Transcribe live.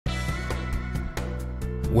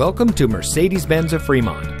Welcome to Mercedes-Benz of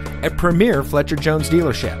Fremont, a premier Fletcher Jones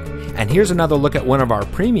dealership. And here's another look at one of our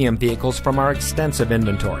premium vehicles from our extensive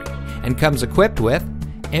inventory, and comes equipped with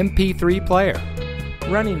MP3 player,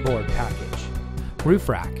 running board package, roof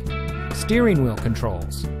rack, steering wheel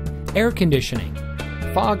controls, air conditioning,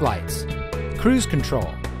 fog lights, cruise control,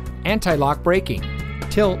 anti-lock braking,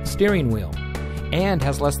 tilt steering wheel, and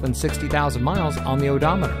has less than 60,000 miles on the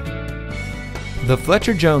odometer. The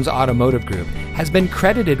Fletcher Jones Automotive Group has been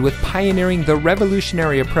credited with pioneering the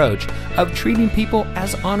revolutionary approach of treating people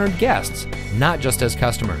as honored guests, not just as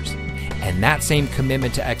customers. And that same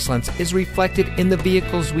commitment to excellence is reflected in the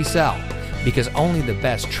vehicles we sell, because only the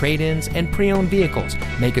best trade-ins and pre-owned vehicles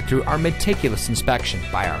make it through our meticulous inspection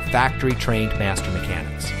by our factory-trained master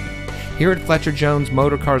mechanics. Here at Fletcher Jones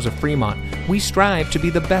Motor Cars of Fremont, we strive to be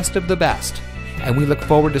the best of the best, and we look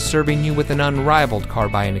forward to serving you with an unrivaled car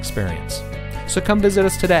buying experience. So come visit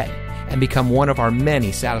us today and become one of our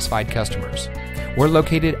many satisfied customers. We're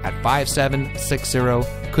located at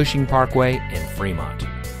 5760 Cushing Parkway in Fremont.